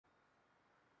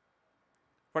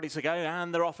Ready to go,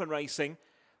 and they're off and racing.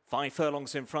 5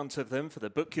 furlongs in front of them for the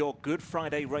Book Your Good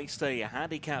Friday Race Day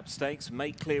Handicap Stakes.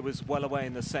 Make Clear was well away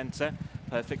in the centre.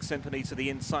 Perfect Symphony to the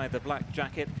inside, the black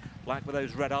jacket. Black with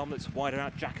those red armlets, wider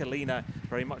out Jacquelina,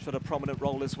 very much with a prominent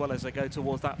role as well as they go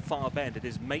towards that far bend. It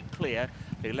is Make Clear,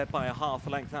 who led by a half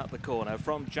length out the corner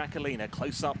from Jacquelina,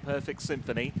 close up Perfect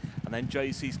Symphony, and then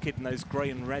Josie's Kid in those grey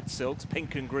and red silks,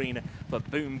 pink and green for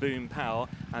Boom Boom Power,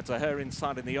 and to her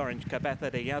inside in the orange,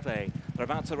 CABEZA de LLAVE. They're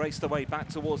about to race their way back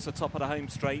towards the top of the home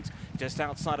straight, just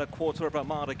outside a quarter of a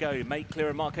mile to go. Make Clear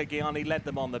and Marco Gianni led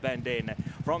them on the bend in.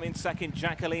 From in second,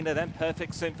 Jacquelina, then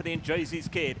Perfect Symphony and Josie's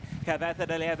Kid. CABEZA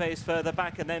de LLAVE is further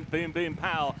back, and then Boom Boom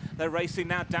Power. They're racing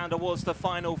now down towards the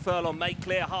final furlong. Make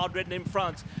Clear hard ridden in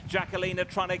front. Jacquelina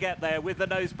trying to get there with the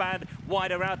noseband.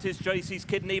 Wider out is Josie's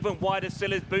Kid, and even wider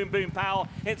still is Boom Boom Power.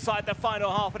 Inside the final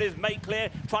half, it is Make Clear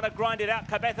trying to grind it out.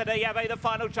 CABEZA de LLAVE, the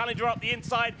final challenger up the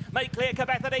inside. Make Clear,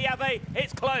 CABEZA de LLAVE.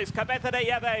 It's close. CABEZA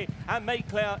de LLAVE and Make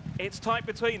Clear. It's tight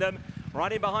between them.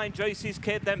 Right in behind Josie's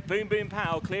Kid, then Boom Boom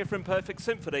Power, clear from Perfect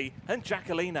Symphony and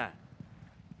Jacquelina.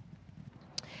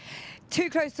 Too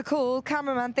close to call.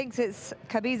 Cameraman thinks it's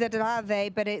CABEZA de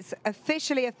LLAVE, but it's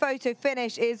officially a photo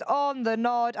finish is on the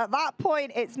nod. At that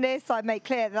point, it's near side Make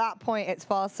Clear. At that point, it's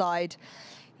far side.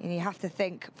 And you have to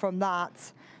think from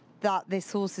that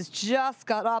this horse has just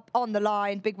got up on the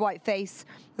line. Big white face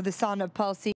of the son of Palsy.